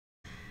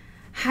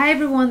Hi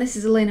everyone, this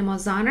is Elena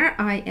Mosaner.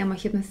 I am a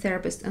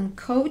hypnotherapist and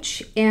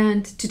coach,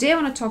 and today I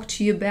want to talk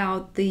to you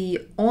about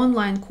the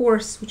online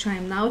course which I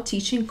am now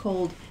teaching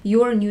called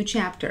Your New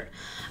Chapter.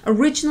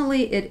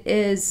 Originally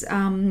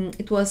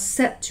it was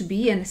set to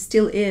be and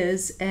still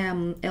is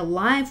a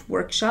live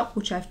workshop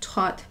which I've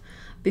taught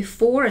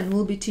before and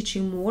will be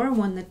teaching more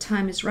when the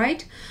time is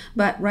right,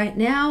 but right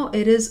now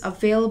it is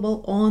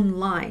available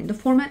online. The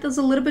format is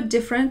a little bit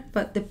different,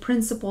 but the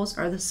principles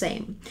are the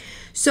same.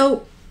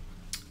 So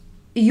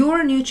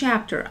your new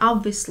chapter,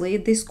 obviously,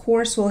 this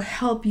course will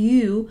help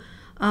you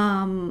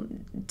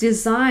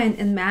design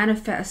and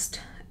manifest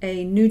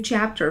a new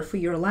chapter for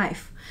your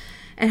life.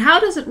 And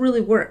how does it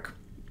really work?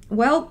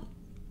 Well,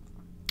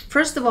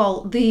 first of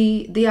all,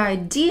 the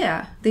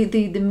idea,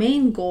 the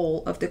main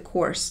goal of the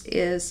course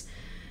is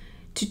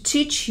to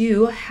teach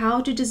you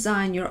how to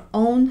design your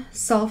own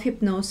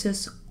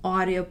self-hypnosis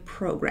audio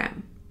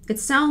program. It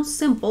sounds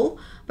simple,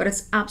 but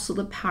it's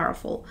absolutely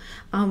powerful.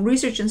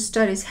 Research and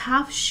studies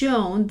have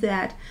shown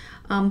that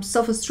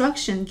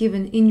self-instruction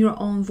given in your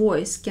own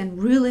voice can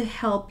really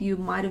help you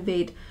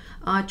motivate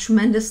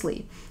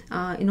tremendously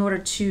in order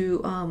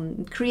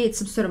to create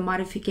some sort of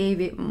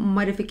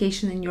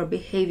modification in your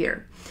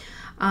behavior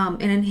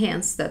and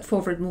enhance that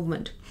forward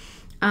movement.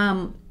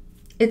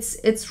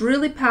 It's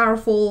really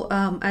powerful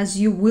as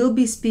you will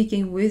be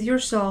speaking with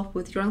yourself,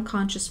 with your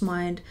unconscious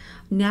mind,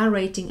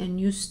 narrating a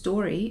new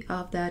story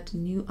of that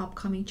new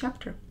upcoming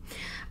chapter.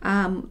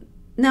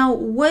 Now,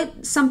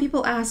 what some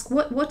people ask,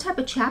 what type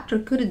of chapter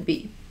could it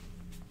be?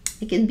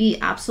 It can be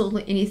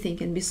absolutely anything. It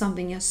can be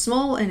something as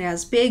small and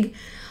as big.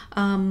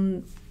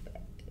 You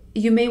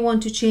may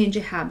want to change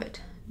a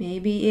habit.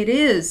 Maybe it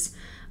is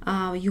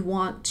you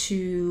want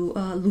to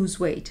lose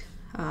weight.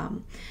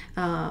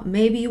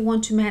 Maybe you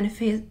want to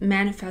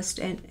manifest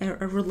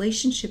a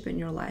relationship in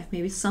your life.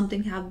 Maybe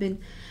something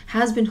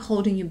has been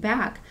holding you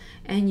back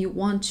and you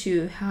want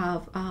to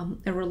have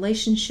a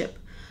relationship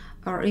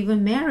or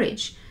even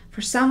marriage.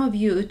 For some of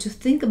you, to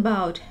think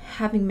about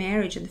having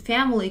marriage and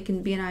family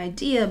can be an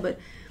idea, but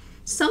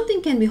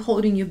something can be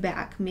holding you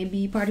back.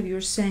 Maybe part of you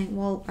is saying,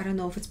 well, I don't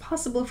know if it's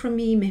possible for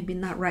me, maybe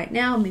not right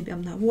now, maybe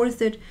I'm not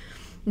worth it.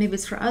 Maybe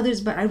it's for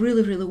others, but I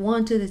really, really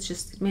want it.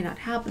 It may not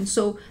happen.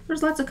 So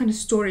there's lots of kind of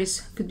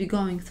stories could be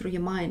going through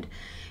your mind.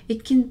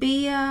 It can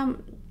be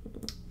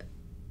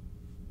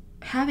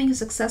having a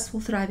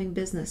successful, thriving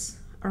business,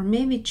 or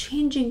maybe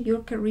changing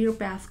your career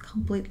path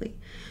completely.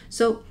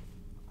 So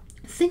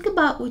think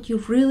about what you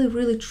really,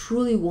 really,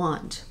 truly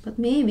want, but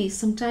maybe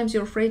sometimes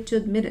you're afraid to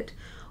admit it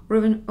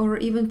or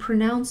even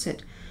pronounce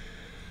it,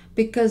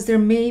 because there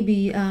may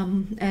be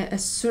a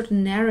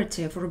certain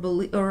narrative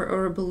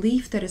or a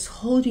belief that is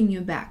holding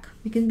you back.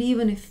 It can be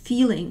even a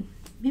feeling,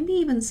 maybe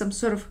even some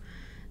sort of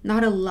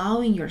not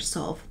allowing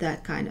yourself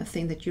that kind of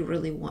thing that you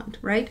really want,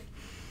 right?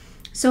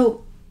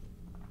 So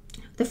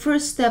the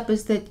first step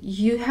is that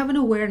you have an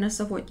awareness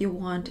of what you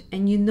want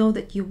and you know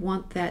that you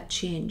want that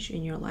change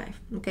in your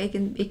life, okay?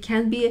 It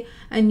can be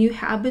a new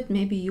habit.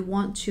 Maybe you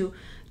want to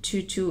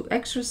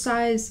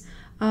exercise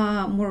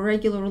more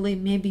regularly.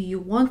 Maybe you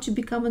want to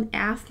become an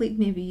athlete.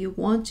 Maybe you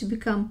want to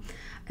become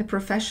a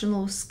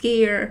professional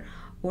skier,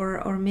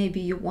 or maybe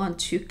you want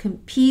to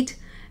compete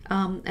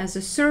as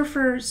a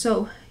surfer.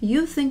 So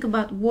you think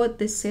about what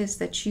this is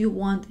that you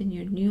want in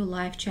your new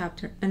life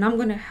chapter, and I'm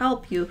going to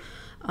help you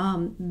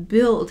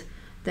build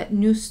that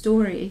new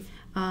story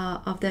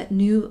of that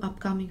new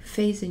upcoming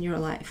phase in your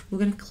life. We're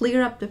going to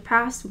clear up the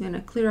past. We're going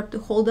to clear up the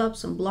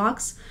holdups and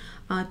blocks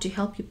to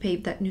help you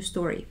pave that new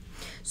story.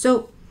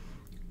 So,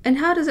 and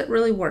how does it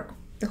really work,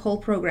 the whole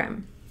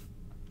program?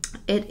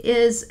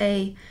 It's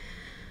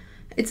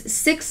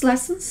 6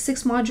 lessons,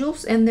 6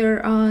 modules, and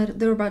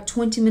they're about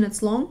 20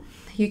 minutes long.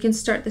 You can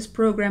start this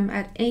program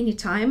at any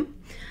time.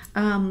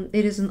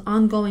 It is an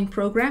ongoing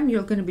program.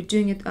 You're going to be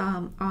doing it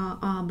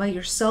by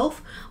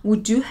yourself. We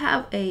do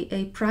have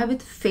a private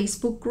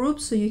Facebook group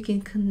so you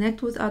can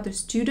connect with other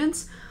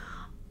students.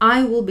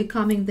 I will be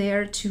coming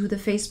there to the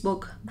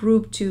Facebook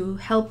group to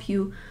help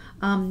you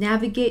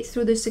navigate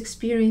through this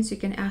experience. You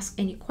can ask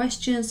any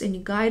questions, any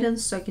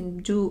guidance, so I can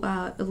do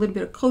a little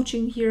bit of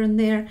coaching here and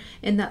there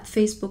in that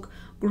Facebook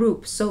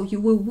group, so you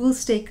will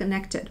stay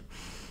connected.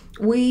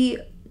 We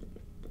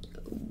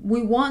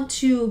want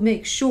to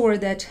make sure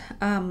that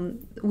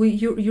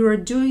you are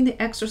doing the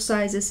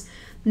exercises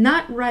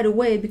not right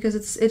away,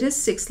 because it is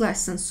 6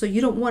 lessons, so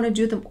you don't want to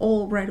do them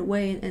all right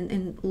away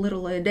in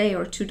little a day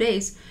or 2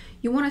 days.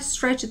 You want to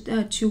stretch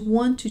it to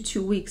 1 to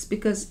 2 weeks,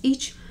 because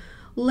each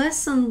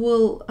lesson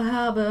will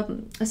have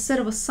a set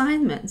of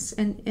assignments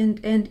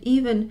and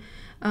even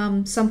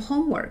some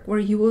homework where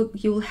you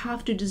will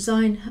have to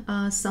design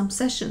some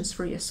sessions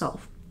for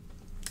yourself,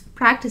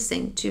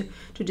 practicing to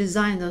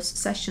design those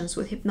sessions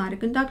with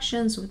hypnotic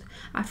inductions, with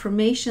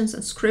affirmations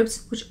and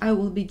scripts, which I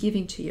will be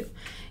giving to you.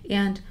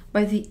 And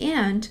by the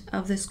end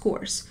of this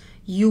course,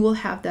 you will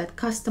have that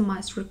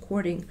customized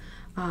recording,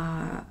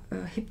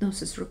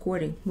 hypnosis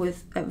recording,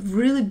 with a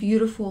really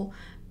beautiful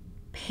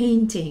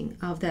painting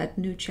of that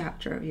new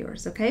chapter of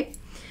yours, okay?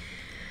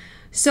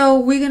 So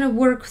we're going to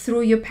work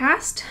through your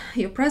past,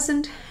 your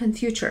present, and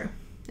future.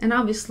 And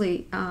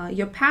obviously,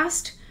 your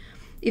past,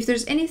 if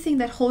there's anything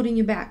that's holding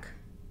you back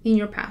in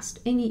your past,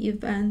 any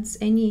events,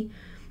 any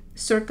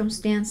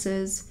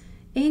circumstances,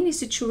 any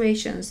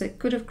situations that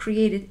could have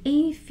created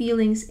any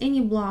feelings, any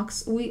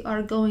blocks, we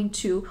are going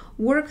to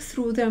work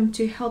through them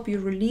to help you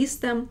release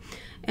them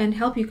and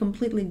help you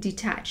completely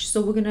detach.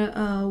 So we're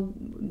gonna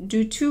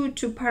do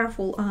two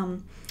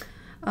powerful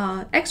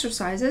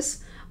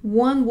exercises.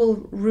 One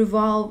will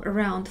revolve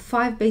around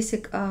 5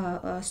 basic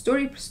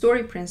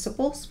story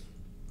principles,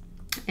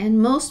 and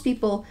most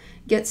people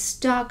get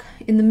stuck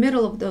in the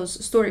middle of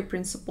those story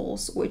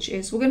principles, which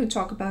is, we're going to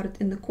talk about it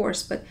in the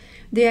course, but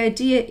the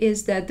idea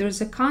is that there's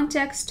a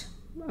context,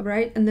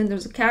 right, and then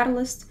there's a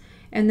catalyst,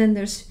 and then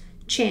there's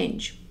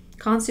change,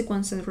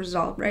 consequence, and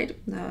result, right,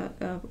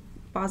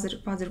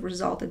 positive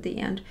result at the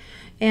end.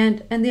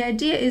 And the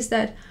idea is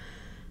that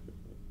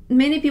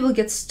many people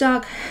get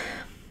stuck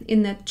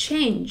in that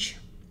change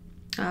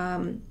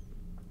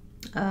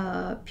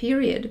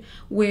period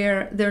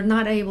where they're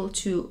not able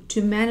to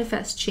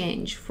manifest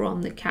change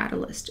from the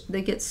catalyst.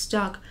 They get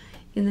stuck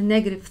in the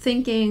negative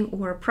thinking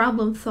or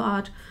problem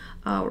thought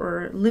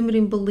or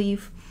limiting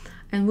belief,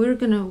 and we're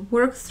going to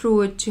work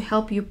through it to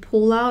help you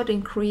pull out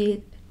and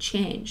create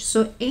change.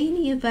 So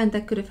any event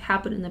that could have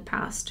happened in the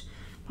past,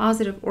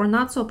 positive or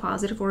not so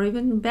positive, or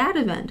even bad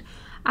event,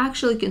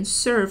 actually can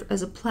serve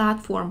as a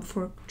platform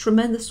for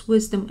tremendous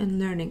wisdom and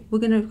learning. We're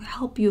going to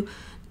help you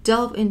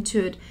delve into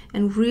it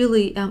and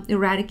really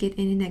eradicate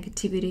any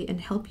negativity and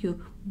help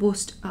you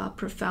boost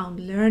profound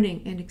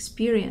learning and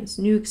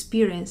new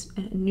experience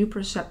and new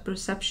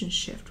perception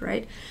shift,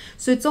 right?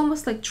 So it's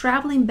almost like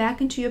traveling back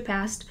into your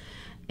past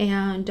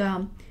and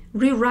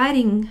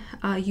rewriting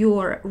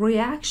your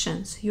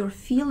reactions, your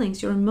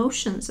feelings, your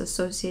emotions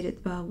associated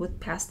with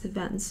past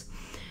events,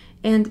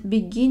 and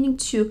beginning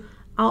to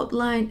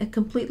outline a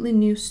completely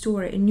new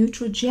story, a new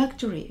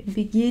trajectory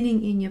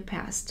beginning in your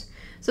past.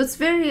 So it's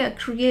very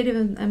creative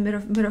and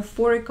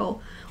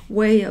metaphorical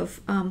way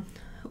of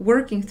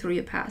working through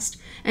your past,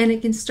 and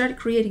it can start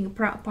creating a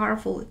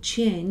powerful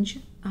change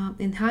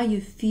in how you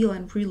feel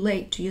and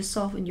relate to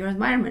yourself and your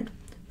environment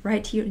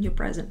right here in your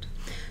present.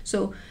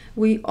 So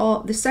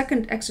the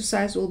second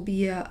exercise will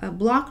be a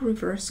block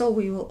reversal.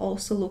 We will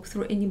also look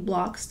through any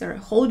blocks that are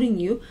holding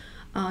you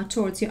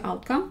towards your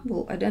outcome.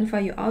 We'll identify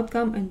your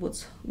outcome and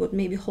what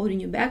may be holding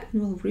you back,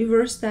 and we'll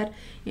reverse that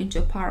into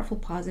a powerful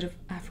positive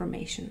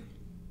affirmation.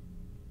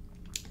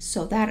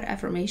 So that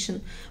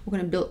affirmation, we're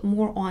going to build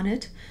more on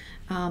it,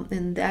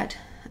 and that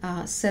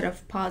set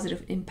of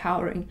positive,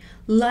 empowering,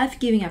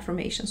 life-giving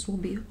affirmations will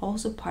be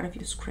also part of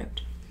your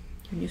script,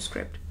 your new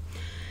script.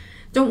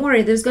 Don't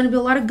worry, there's going to be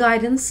a lot of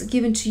guidance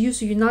given to you,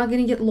 so you're not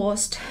going to get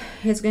lost.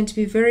 It's going to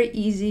be very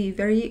easy,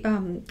 very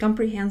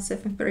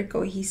comprehensive, and very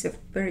cohesive,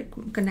 very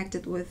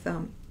connected with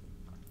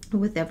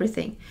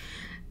everything.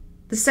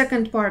 The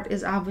second part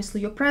is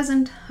obviously your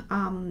present,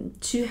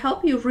 to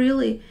help you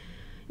really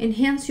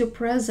enhance your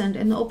present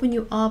and open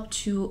you up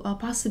to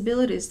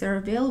possibilities that are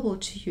available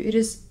to you. It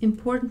is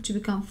important to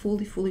become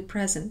fully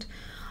present,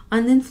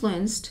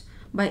 uninfluenced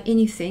by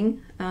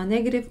anything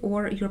negative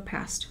or your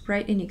past,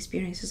 right? Any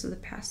experiences of the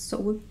past.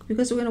 So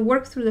because we're going to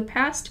work through the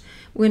past,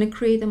 we're going to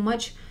create a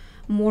much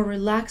more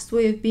relaxed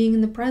way of being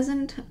in the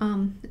present,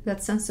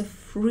 that sense of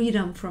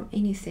freedom from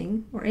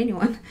anything or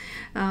anyone,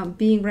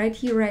 being right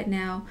here, right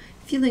now,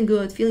 feeling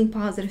good, feeling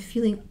positive,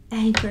 feeling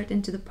anchored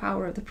into the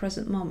power of the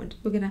present moment.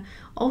 We're going to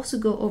also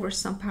go over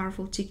some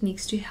powerful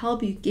techniques to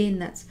help you gain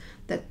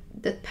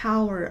that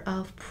power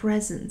of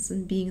presence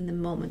and being in the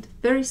moment.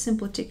 Very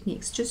simple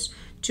techniques just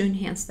to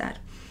enhance that.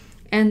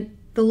 And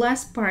the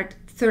last part,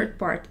 third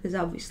part, is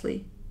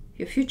obviously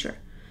your future.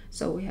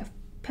 So we have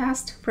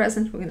past,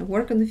 present, we're going to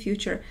work on the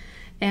future.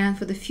 And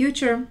for the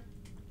future,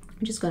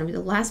 which is going to be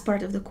the last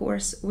part of the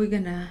course, we're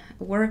going to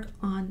work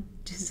on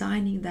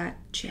designing that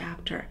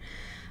chapter.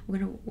 We're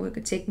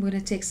going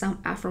to take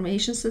some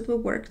affirmations that we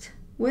worked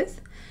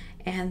with,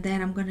 and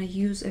then I'm going to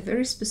use a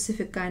very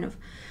specific kind of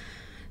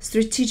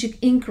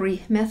strategic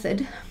inquiry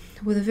method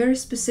with a very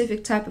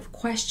specific type of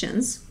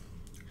questions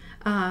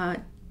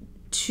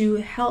to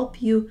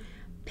help you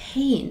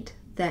paint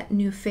that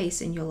new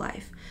face in your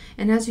life.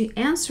 And as you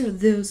answer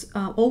those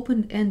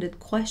open-ended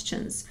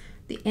questions,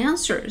 the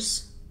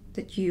answers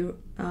that you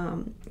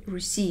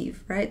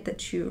receive, right,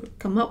 that you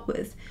come up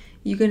with,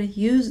 you're going to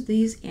use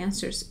these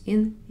answers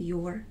in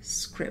your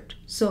script.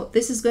 So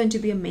this is going to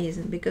be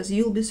amazing because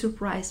you'll be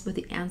surprised by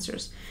the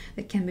answers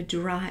that can be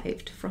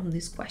derived from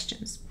these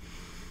questions.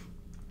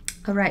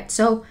 All right,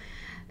 so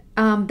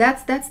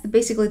that's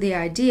basically the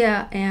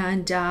idea.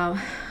 And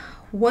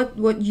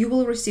what you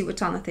will receive a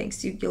ton of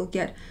things. You'll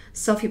get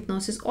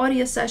self-hypnosis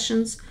audio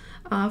sessions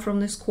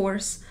from this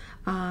course,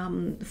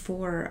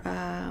 for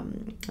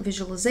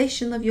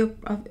visualization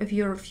of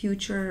your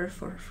future,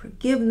 for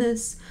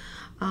forgiveness,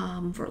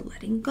 for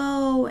letting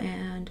go,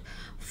 and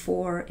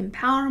for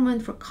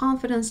empowerment, for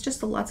confidence,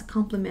 just lots of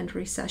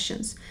complimentary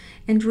sessions.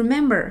 And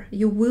remember,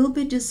 you will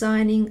be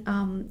designing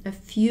a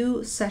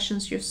few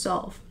sessions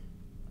yourself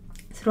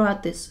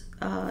throughout this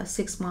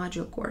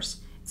 6-module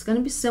course. It's going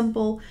to be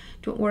simple.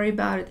 Don't worry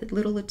about it. It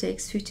literally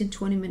takes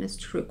 15-20 minutes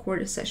to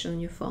record a session on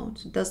your phone.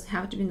 So it doesn't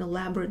have to be an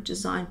elaborate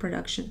design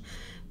production.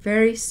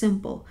 Very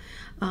simple.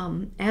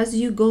 As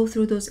you go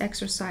through those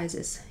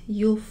exercises,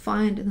 you'll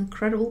find an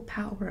incredible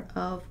power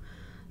of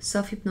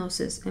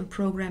self-hypnosis and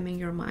programming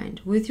your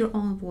mind with your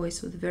own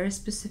voice, with very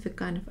specific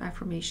kind of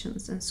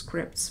affirmations and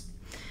scripts.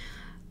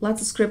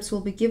 Lots of scripts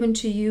will be given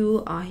to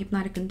you,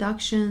 hypnotic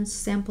inductions,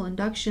 sample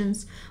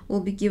inductions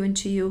will be given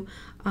to you,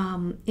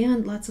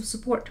 and lots of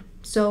support.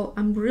 So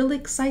I'm really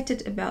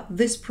excited about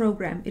this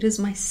program. It is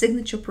my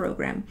signature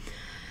program,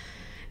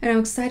 and I'm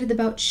excited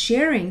about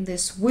sharing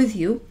this with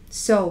you.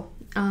 So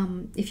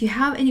if you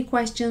have any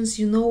questions,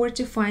 you know where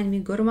to find me.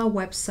 Go to my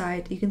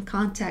website. You can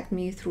contact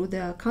me through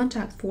the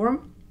contact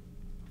form.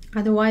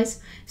 Otherwise,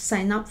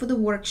 sign up for the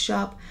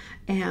workshop,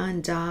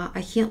 and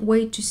I can't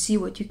wait to see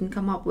what you can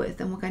come up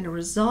with and what kind of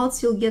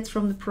results you'll get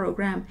from the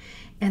program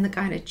and the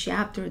kind of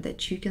chapter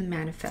that you can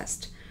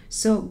manifest.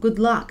 So good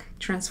luck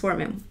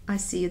transforming. I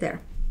see you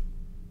there.